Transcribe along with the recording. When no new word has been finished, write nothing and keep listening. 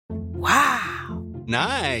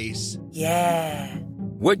Nice. Yeah.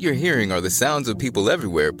 What you're hearing are the sounds of people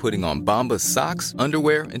everywhere putting on Bombas socks,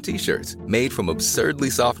 underwear, and T-shirts made from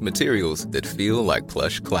absurdly soft materials that feel like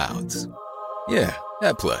plush clouds. Yeah,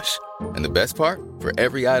 that plush. And the best part? For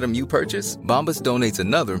every item you purchase, Bombas donates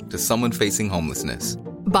another to someone facing homelessness.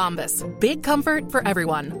 Bombas. Big comfort for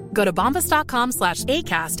everyone. Go to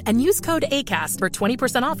bombas.com/ACAST and use code ACAST for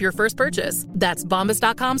 20% off your first purchase. That's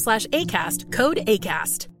bombas.com/ACAST. Code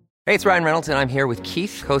ACAST. Hey, it's Ryan Reynolds, and I'm here with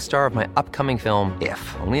Keith, co-star of my upcoming film,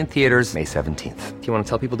 If, only in theaters May 17th. Do you want to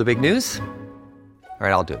tell people the big news? All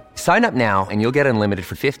right, I'll do it. Sign up now and you'll get unlimited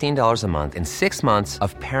for $15 a month and 6 months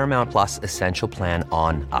of Paramount Plus Essential Plan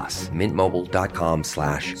on us.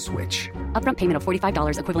 MintMobile.com/switch. Upfront payment of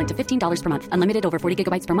 $45 equivalent to $15 per month. Unlimited over 40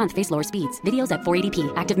 gigabytes per month. Face lower speeds. Videos at 480p.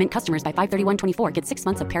 Active Mint customers by 531.24 get 6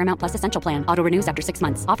 months of Paramount Plus Essential Plan. Auto renews after 6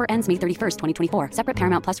 months. Offer ends May 31st, 2024. Separate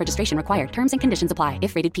Paramount Plus registration required. Terms and conditions apply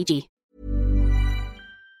if rated PG.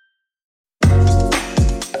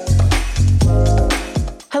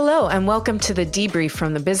 Hello, and welcome to the debrief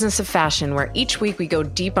from the Business of Fashion, where each week we go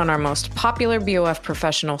deep on our most popular BOF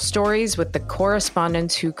professional stories with the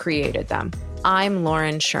correspondents who created them. I'm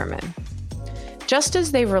Lauren Sherman. Just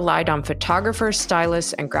as they've relied on photographers,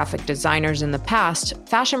 stylists, and graphic designers in the past,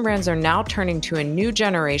 fashion brands are now turning to a new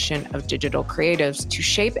generation of digital creatives to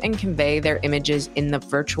shape and convey their images in the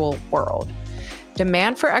virtual world.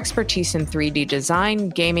 Demand for expertise in 3D design,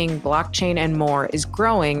 gaming, blockchain, and more is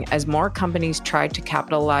growing as more companies try to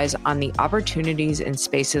capitalize on the opportunities in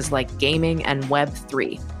spaces like gaming and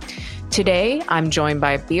Web3. Today, I'm joined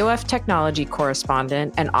by BOF technology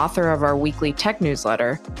correspondent and author of our weekly tech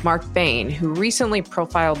newsletter, Mark Bain, who recently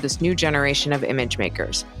profiled this new generation of image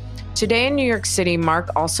makers. Today in New York City, Mark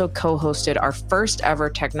also co-hosted our first ever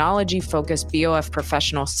technology-focused BOF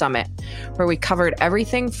Professional Summit, where we covered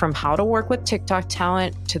everything from how to work with TikTok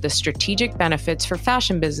talent to the strategic benefits for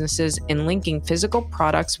fashion businesses in linking physical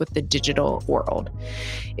products with the digital world.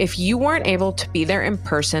 If you weren't able to be there in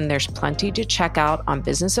person, there's plenty to check out on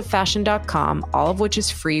businessoffashion.com, all of which is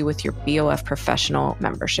free with your BOF Professional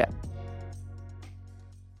membership.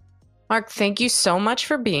 Mark, thank you so much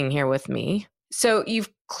for being here with me. So you've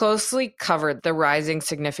closely covered the rising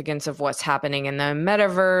significance of what's happening in the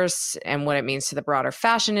metaverse and what it means to the broader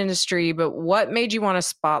fashion industry. But what made you want to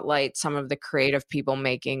spotlight some of the creative people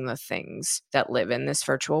making the things that live in this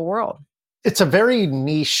virtual world? It's a very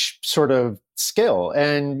niche sort of skill.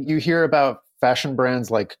 And you hear about fashion brands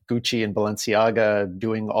like Gucci and Balenciaga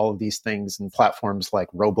doing all of these things in platforms like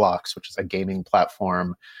Roblox, which is a gaming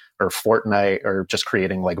platform, or Fortnite, or just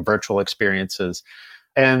creating like virtual experiences.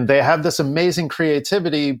 And they have this amazing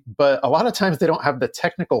creativity, but a lot of times they don't have the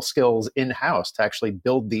technical skills in-house to actually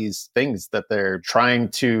build these things that they're trying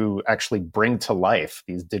to actually bring to life,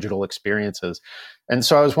 these digital experiences. And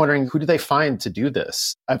so I was wondering, who do they find to do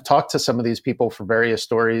this? I've talked to some of these people for various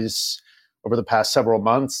stories over the past several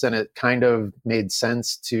months, and it kind of made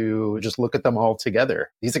sense to just look at them all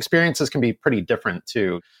together. These experiences can be pretty different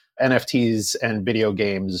too. NFTs and video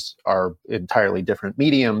games are entirely different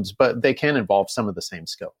mediums, but they can involve some of the same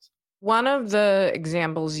skills. One of the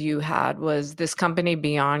examples you had was this company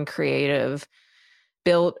Beyond Creative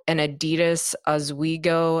built an Adidas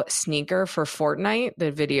Oswego sneaker for Fortnite,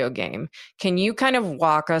 the video game. Can you kind of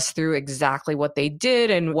walk us through exactly what they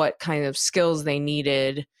did and what kind of skills they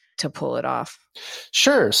needed to pull it off?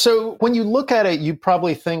 Sure. So when you look at it, you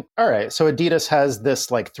probably think, all right, so Adidas has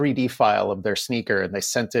this like 3D file of their sneaker and they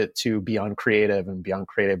sent it to Beyond Creative, and Beyond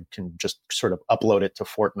Creative can just sort of upload it to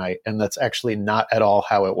Fortnite. And that's actually not at all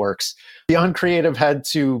how it works. Beyond Creative had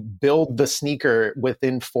to build the sneaker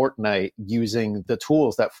within Fortnite using the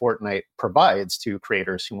tools that Fortnite provides to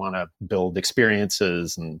creators who want to build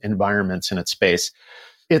experiences and environments in its space.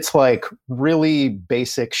 It's like really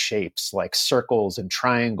basic shapes like circles and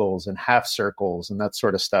triangles and half circles and that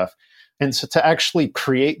sort of stuff. And so to actually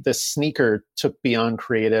create this sneaker took Beyond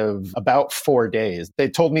Creative about 4 days. They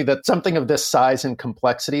told me that something of this size and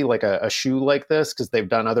complexity, like a shoe like this, because they've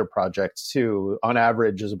done other projects too, on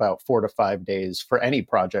average is about 4 to 5 days for any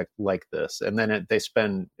project like this. And then they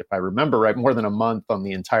spend, if I remember right, more than a month on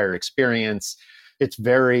the entire experience. It's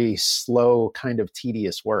very slow, kind of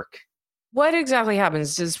tedious work. What exactly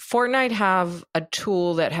happens? Does Fortnite have a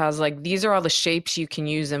tool that has like, these are all the shapes you can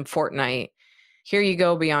use in Fortnite? Here you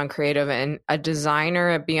go, Beyond Creative. And a designer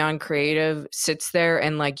at Beyond Creative sits there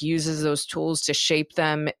and like uses those tools to shape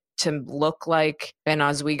them to look like an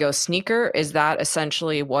Oswego sneaker. Is that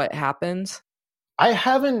essentially what happens? I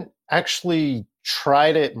haven't actually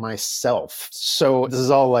tried it myself. So this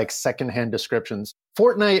is all like secondhand descriptions.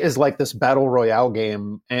 Fortnite is like this battle royale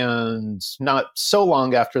game, and not so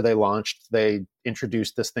long after they launched, they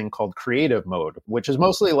introduced this thing called creative mode, which is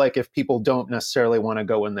mostly like if people don't necessarily want to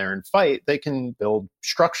go in there and fight, they can build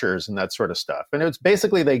structures and that sort of stuff. And it's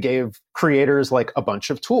basically they gave creators like a bunch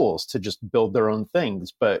of tools to just build their own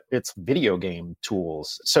things, but it's video game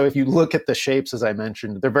tools. So if you look at the shapes, as I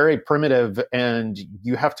mentioned, they're very primitive, and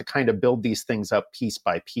you have to kind of build these things up piece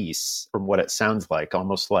by piece from what it sounds like,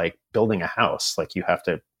 almost like building a house. Like you have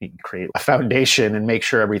to create a foundation and make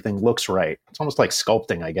sure everything looks right. It's almost like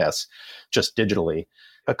sculpting, I guess, just digitally.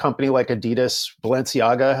 A company like Adidas,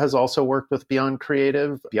 Balenciaga has also worked with Beyond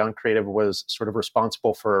Creative. Beyond Creative was sort of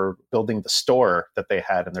responsible for building the store that they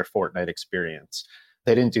had in their Fortnite experience.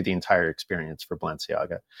 They didn't do the entire experience for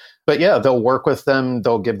Balenciaga. But yeah, they'll work with them.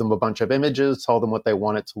 They'll give them a bunch of images, tell them what they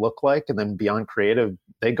want it to look like. And then Beyond Creative,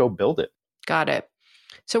 they go build it. Got it.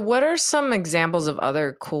 So what are some examples of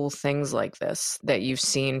other cool things like this that you've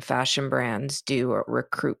seen fashion brands do or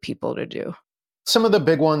recruit people to do? Some of the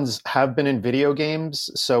big ones have been in video games.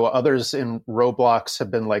 So others in Roblox have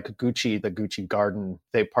been like Gucci, the Gucci Garden.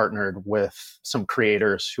 They partnered with some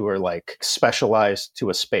creators who are like specialized to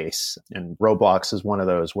a space. And Roblox is one of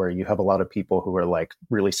those where you have a lot of people who are like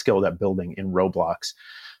really skilled at building in Roblox.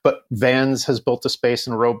 But Vans has built a space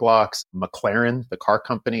in Roblox. McLaren, the car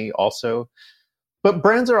company, also. But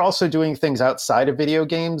brands are also doing things outside of video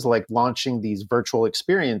games, like launching these virtual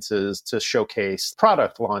experiences to showcase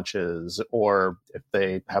product launches, or if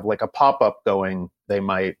they have like a pop-up going, they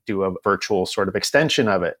might do a virtual sort of extension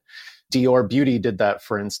of it. Dior Beauty did that,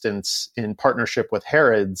 for instance, in partnership with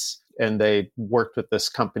Harrods, and they worked with this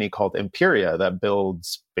company called Imperia that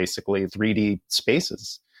builds basically 3D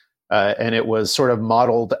spaces. And it was sort of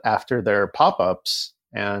modeled after their pop-ups.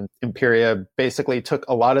 And Imperia basically took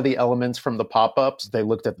a lot of the elements from the pop-ups. They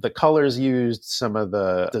looked at the colors used, some of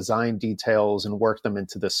the design details, and worked them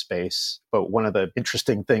into this space. But one of the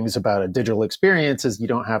interesting things about a digital experience is you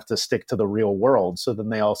don't have to stick to the real world. So then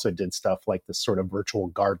they also did stuff like this sort of virtual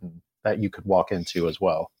garden that you could walk into as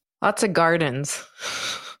well. Lots of gardens.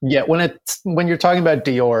 Yeah, when you're talking about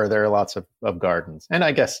Dior, there are lots of gardens. And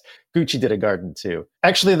I guess Gucci did a garden too.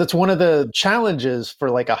 Actually, that's one of the challenges for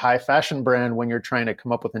like a high fashion brand when you're trying to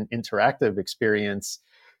come up with an interactive experience.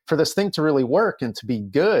 For this thing to really work and to be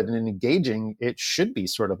good and engaging, it should be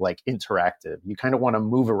sort of like interactive. You kind of want to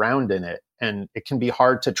move around in it. And it can be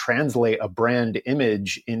hard to translate a brand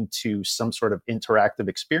image into some sort of interactive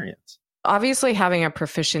experience. Obviously, having a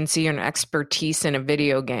proficiency and expertise in a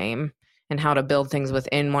video game and how to build things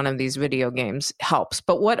within one of these video games helps.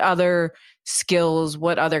 But what other skills,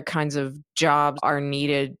 what other kinds of jobs are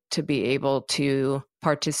needed to be able to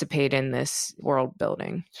participate in this world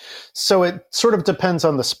building? So it sort of depends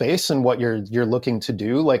on the space and what you're looking to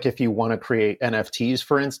do. Like if you want to create NFTs,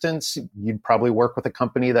 for instance, you'd probably work with a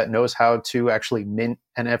company that knows how to actually mint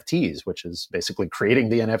NFTs, which is basically creating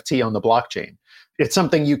the NFT on the blockchain. It's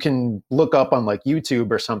something you can look up on like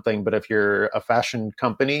YouTube or something, but if you're a fashion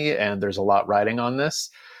company and there's a lot riding on this,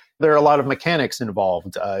 there are a lot of mechanics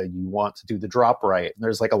involved. You want to do the drop right.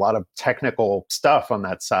 There's like a lot of technical stuff on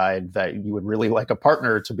that side that you would really like a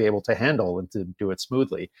partner to be able to handle and to do it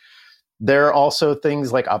smoothly. There are also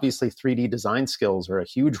things like obviously 3D design skills are a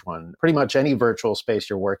huge one. Pretty much any virtual space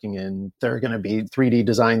you're working in, there are going to be 3D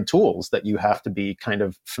design tools that you have to be kind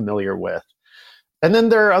of familiar with. And then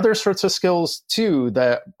there are other sorts of skills too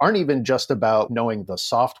that aren't even just about knowing the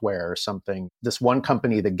software or something. This one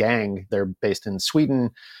company, The Gang, they're based in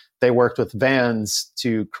Sweden. They worked with Vans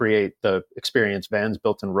to create the experience Vans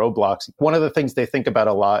built in Roblox. One of the things they think about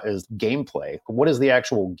a lot is gameplay. What is the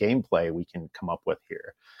actual gameplay we can come up with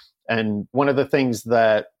here? And one of the things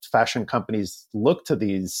that fashion companies look to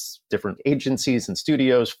these different agencies and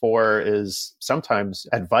studios for is sometimes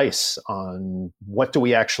advice on what do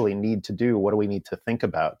we actually need to do? What do we need to think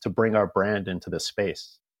about to bring our brand into this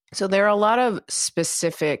space? So there are a lot of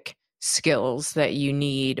specific skills that you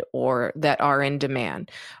need or that are in demand.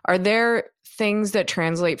 Are there things that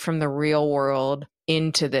translate from the real world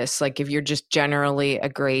into this? Like if you're just generally a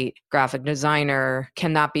great graphic designer,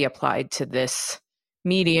 can that be applied to this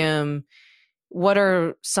medium? What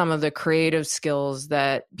are some of the creative skills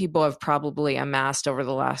that people have probably amassed over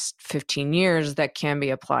the last 15 years that can be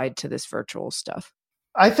applied to this virtual stuff?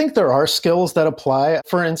 I think there are skills that apply.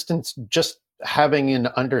 For instance, just having an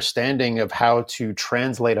understanding of how to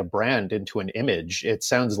translate a brand into an image. It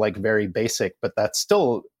sounds like very basic, but that's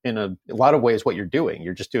still in a lot of ways what you're doing.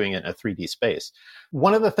 You're just doing it in a 3D space.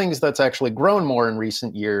 One of the things that's actually grown more in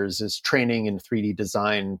recent years is training in 3D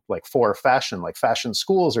design, like for fashion, like fashion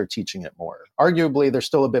schools are teaching it more. Arguably, they're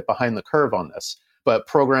still a bit behind the curve on this. But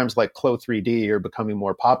programs like Clo3D are becoming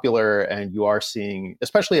more popular, and you are seeing,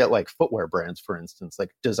 especially at like footwear brands, for instance,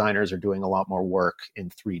 like designers are doing a lot more work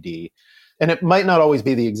in 3D. And it might not always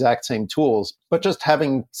be the exact same tools, but just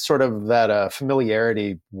having sort of that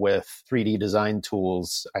familiarity with 3D design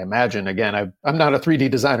tools, I imagine. Again, I'm not a 3D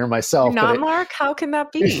designer myself. You're not, Mark? How can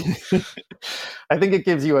that be? I think it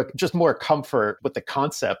gives you just more comfort with the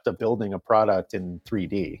concept of building a product in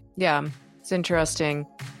 3D. Yeah, it's interesting.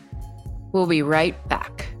 We'll be right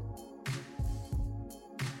back.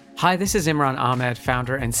 Hi, this is Imran Ahmed,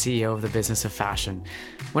 founder and CEO of the Business of Fashion.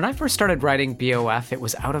 When I first started writing BOF, it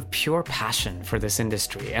was out of pure passion for this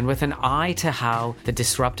industry and with an eye to how the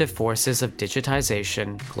disruptive forces of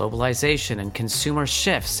digitization, globalization, and consumer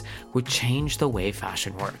shifts would change the way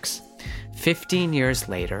fashion works. 15 years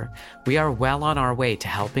later, we are well on our way to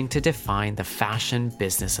helping to define the fashion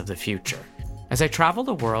business of the future. As I travel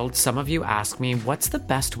the world, some of you ask me what's the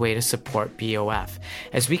best way to support BOF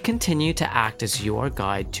as we continue to act as your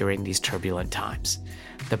guide during these turbulent times.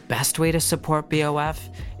 The best way to support BOF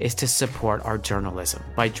is to support our journalism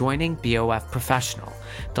by joining BOF Professional,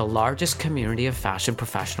 the largest community of fashion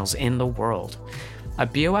professionals in the world. A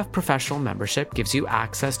BOF Professional membership gives you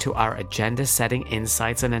access to our agenda-setting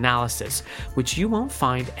insights and analysis, which you won't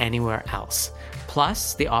find anywhere else.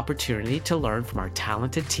 Plus, the opportunity to learn from our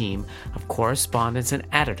talented team of correspondents and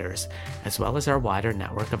editors, as well as our wider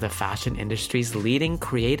network of the fashion industry's leading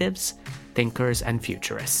creatives, thinkers, and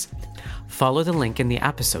futurists. Follow the link in the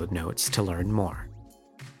episode notes to learn more.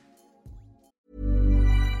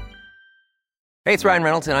 Hey, it's Ryan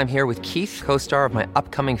Reynolds, and I'm here with Keith, co-star of my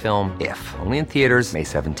upcoming film, If, only in theaters May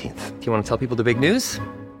 17th. Do you want to tell people the big news?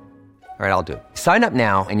 All right, I'll do it. Sign up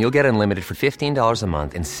now and you'll get unlimited for $15 a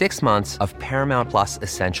month and 6 months of Paramount Plus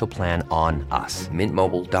Essential Plan on us.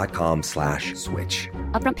 MintMobile.com/switch.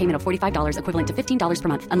 Upfront payment of $45 equivalent to $15 per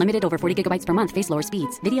month. Unlimited over 40 gigabytes per month. Face lower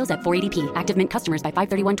speeds. Videos at 480p. Active Mint customers by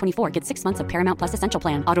 531.24 get 6 months of Paramount Plus Essential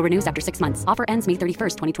Plan. Auto renews after 6 months. Offer ends May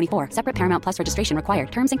 31st, 2024. Separate Paramount Plus registration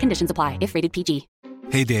required. Terms and conditions apply if rated PG.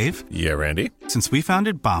 Hey, Dave. Yeah, Randy. Since we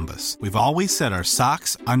founded Bombas, we've always said our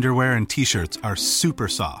socks, underwear, and T-shirts are super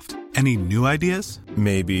soft. Any new ideas?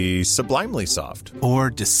 Maybe sublimely soft. Or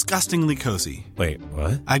disgustingly cozy. Wait,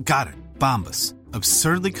 what? I got it. Bombas.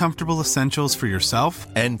 Absurdly comfortable essentials for yourself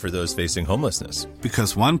and for those facing homelessness.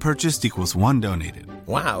 Because one purchased equals one donated.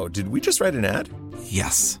 Wow, did we just write an ad?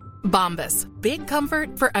 Yes. Bombas. Big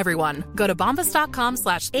comfort for everyone. Go to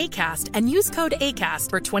bombas.com/ACAST and use code ACAST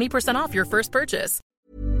for 20% off your first purchase.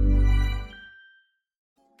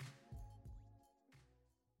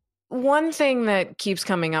 One thing that keeps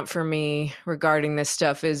coming up for me regarding this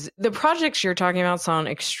stuff is the projects you're talking about sound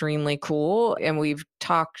extremely cool, and we've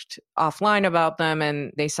talked offline about them,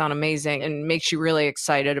 and they sound amazing and makes you really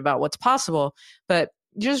excited about what's possible. But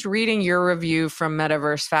just reading your review from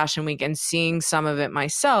Metaverse Fashion Week and seeing some of it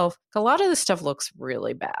myself, a lot of this stuff looks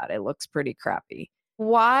really bad. It looks pretty crappy.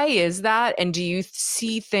 Why is that? And do you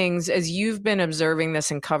see things, as you've been observing this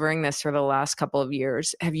and covering this for the last couple of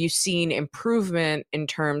years, have you seen improvement in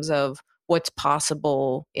terms of what's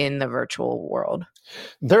possible in the virtual world?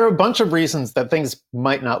 There are a bunch of reasons that things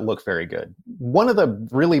might not look very good. One of the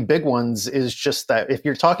really big ones is just that if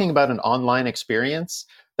you're talking about an online experience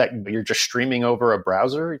that you're just streaming over a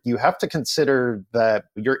browser, you have to consider that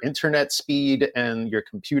your internet speed and your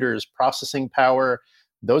computer's processing power,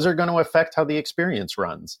 those are going to affect how the experience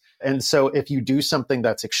runs. And so if you do something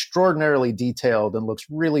that's extraordinarily detailed and looks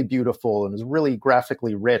really beautiful and is really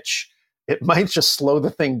graphically rich, it might just slow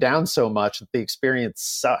the thing down so much that the experience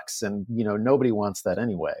sucks. And, nobody wants that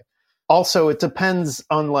anyway. Also, it depends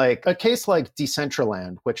on like a case like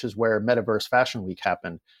Decentraland, which is where Metaverse Fashion Week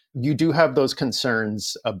happened. You do have those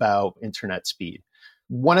concerns about internet speed.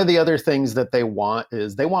 One of the other things that they want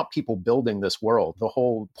is they want people building this world. The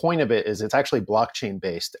whole point of it is it's actually blockchain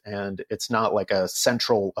based, and it's not like a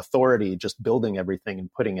central authority just building everything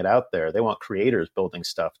and putting it out there. They want creators building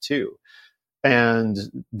stuff too.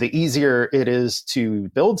 And the easier it is to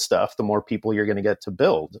build stuff, the more people you're going to get to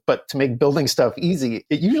build. But to make building stuff easy,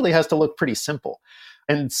 it usually has to look pretty simple.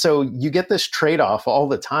 And so you get this trade-off all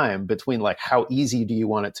the time between like how easy do you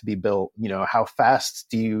want it to be built? How fast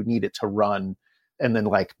do you need it to run? And then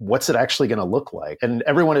like, what's it actually going to look like? And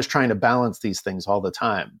everyone is trying to balance these things all the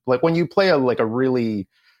time. Like when you play a really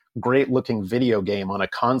great looking video game on a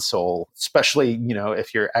console, especially,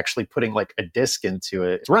 if you're actually putting like a disc into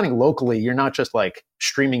it, it's running locally. You're not just like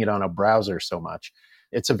streaming it on a browser so much.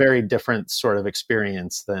 It's a very different sort of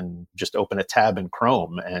experience than just open a tab in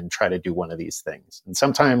Chrome and try to do one of these things. And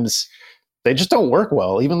sometimes they just don't work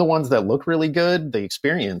well. Even the ones that look really good, the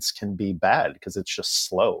experience can be bad because it's just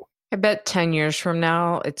slow. I bet 10 years from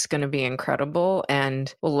now, it's going to be incredible.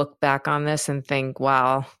 And we'll look back on this and think,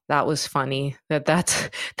 wow, that was funny. That's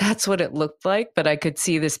what it looked like. But I could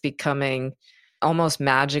see this becoming almost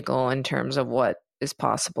magical in terms of what is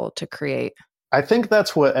possible to create. I think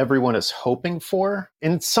that's what everyone is hoping for.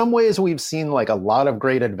 In some ways, we've seen like a lot of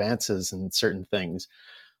great advances in certain things.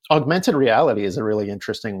 Augmented reality is a really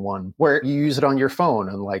interesting one where you use it on your phone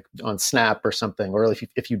and like on Snap or something. Or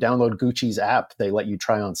if you download Gucci's app, they let you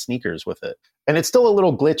try on sneakers with it. And it's still a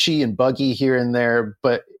little glitchy and buggy here and there,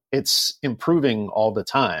 but it's improving all the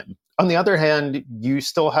time. On the other hand, you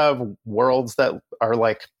still have worlds that are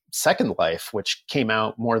like Second Life, which came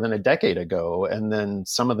out more than a decade ago. And then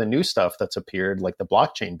some of the new stuff that's appeared, like the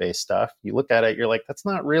blockchain-based stuff, you look at it, you're like, that's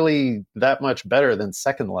not really that much better than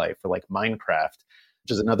Second Life or like Minecraft,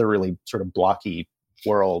 which is another really sort of blocky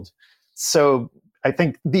world. So I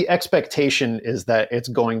think the expectation is that it's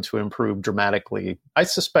going to improve dramatically.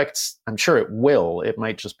 I'm sure it will. It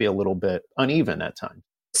might just be a little bit uneven at times.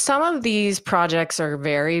 Some of these projects are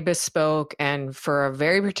very bespoke and for a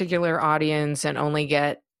very particular audience and only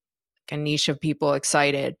get a niche of people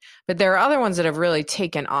excited. But there are other ones that have really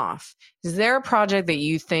taken off. Is there a project that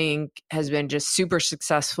you think has been just super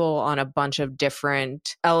successful on a bunch of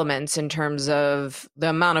different elements in terms of the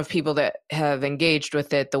amount of people that have engaged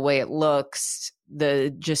with it, the way it looks,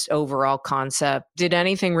 the just overall concept? Did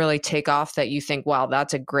anything really take off that you think, wow,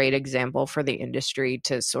 that's a great example for the industry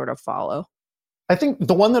to sort of follow? I think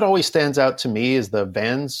the one that always stands out to me is the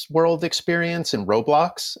Vans World experience in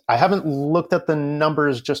Roblox. I haven't looked at the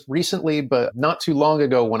numbers just recently, but not too long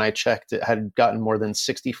ago when I checked, it had gotten more than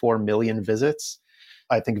 64 million visits.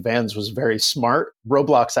 I think Vans was very smart.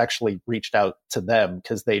 Roblox actually reached out to them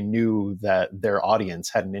because they knew that their audience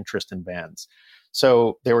had an interest in Vans.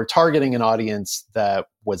 So they were targeting an audience that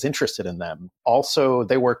was interested in them. Also,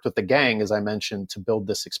 they worked with the gang, as I mentioned, to build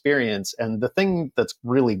this experience. And the thing that's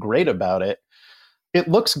really great about it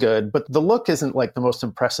looks good, but the look isn't like the most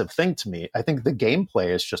impressive thing to me. I think the gameplay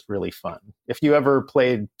is just really fun. If you ever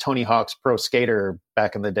played Tony Hawk's Pro Skater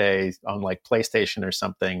back in the day on like PlayStation or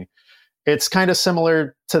something, it's kind of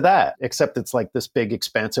similar to that, except it's like this big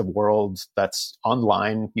expansive world that's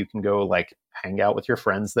online. You can go like hang out with your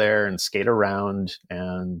friends there and skate around.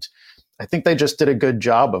 And I think they just did a good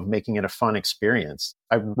job of making it a fun experience.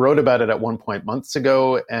 I wrote about it at one point months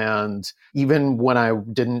ago, and even when I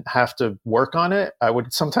didn't have to work on it, I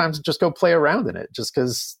would sometimes just go play around in it just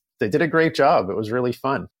because they did a great job. It was really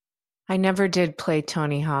fun. I never did play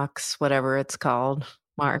Tony Hawk's, whatever it's called,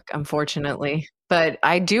 Mark, unfortunately. But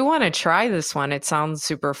I do want to try this one. It sounds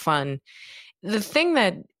super fun. The thing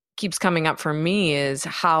that keeps coming up for me is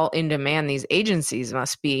how in demand these agencies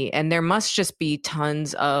must be. And there must just be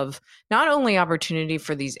tons of not only opportunity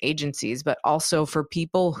for these agencies, but also for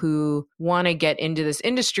people who want to get into this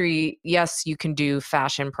industry. Yes, you can do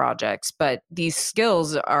fashion projects, but these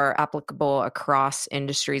skills are applicable across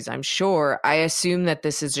industries, I'm sure. I assume that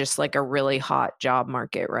this is just like a really hot job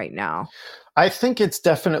market right now. I think it's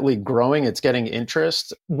definitely growing. It's getting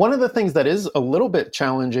interest. One of the things that is a little bit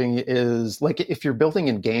challenging is like if you're building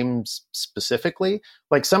in games specifically,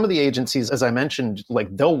 like some of the agencies, as I mentioned,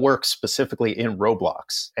 like they'll work specifically in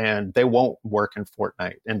Roblox and they won't work in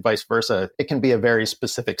Fortnite and vice versa. It can be a very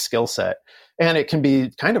specific skill set and it can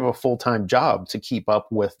be kind of a full-time job to keep up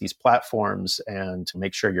with these platforms and to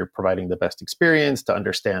make sure you're providing the best experience, to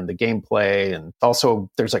understand the gameplay. And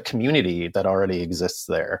also there's a community that already exists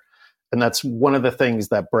there. And that's one of the things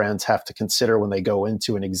that brands have to consider when they go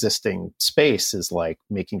into an existing space is like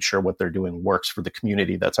making sure what they're doing works for the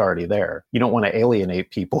community that's already there. You don't want to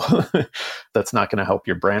alienate people. That's not going to help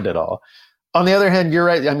your brand at all. On the other hand, you're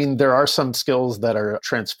right. I mean, there are some skills that are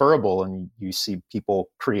transferable and you see people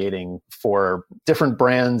creating for different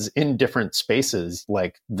brands in different spaces.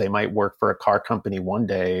 Like they might work for a car company one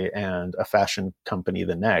day and a fashion company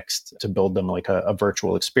the next to build them like a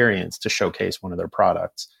virtual experience to showcase one of their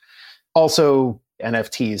products. Also,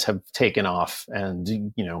 NFTs have taken off and,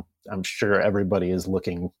 you know, I'm sure everybody is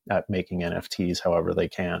looking at making NFTs however they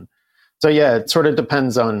can. So yeah, it sort of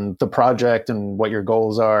depends on the project and what your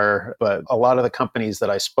goals are. But a lot of the companies that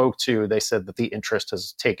I spoke to, they said that the interest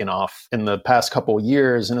has taken off in the past couple of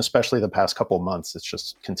years and especially the past couple of months. It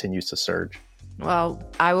just continues to surge. Well,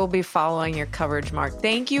 I will be following your coverage, Mark.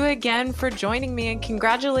 Thank you again for joining me and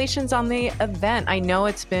congratulations on the event. I know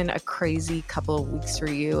it's been a crazy couple of weeks for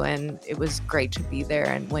you and it was great to be there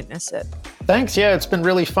and witness it. Thanks. Yeah, it's been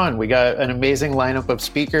really fun. We got an amazing lineup of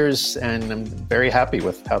speakers and I'm very happy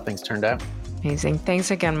with how things turned out. Amazing. Thanks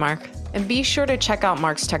again, Mark. And be sure to check out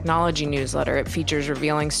Mark's technology newsletter. It features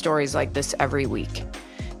revealing stories like this every week.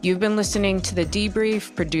 You've been listening to The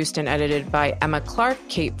Debrief, produced and edited by Emma Clark,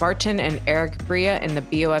 Kate Vartan, and Eric Bria in the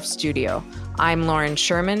BOF studio. I'm Lauren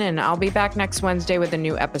Sherman, and I'll be back next Wednesday with a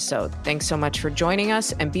new episode. Thanks so much for joining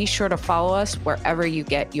us, and be sure to follow us wherever you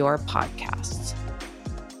get your podcasts.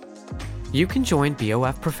 You can join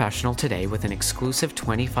BOF Professional today with an exclusive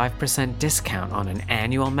 25% discount on an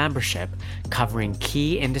annual membership covering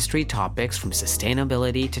key industry topics from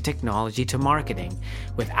sustainability to technology to marketing,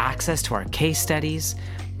 with access to our case studies,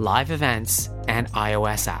 live events, and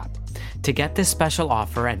iOS app. To get this special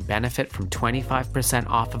offer and benefit from 25%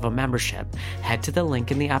 off of a membership, head to the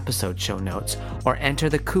link in the episode show notes or enter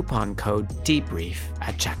the coupon code DEBRIEF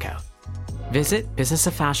at checkout. Visit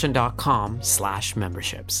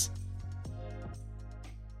businessofashion.com/memberships.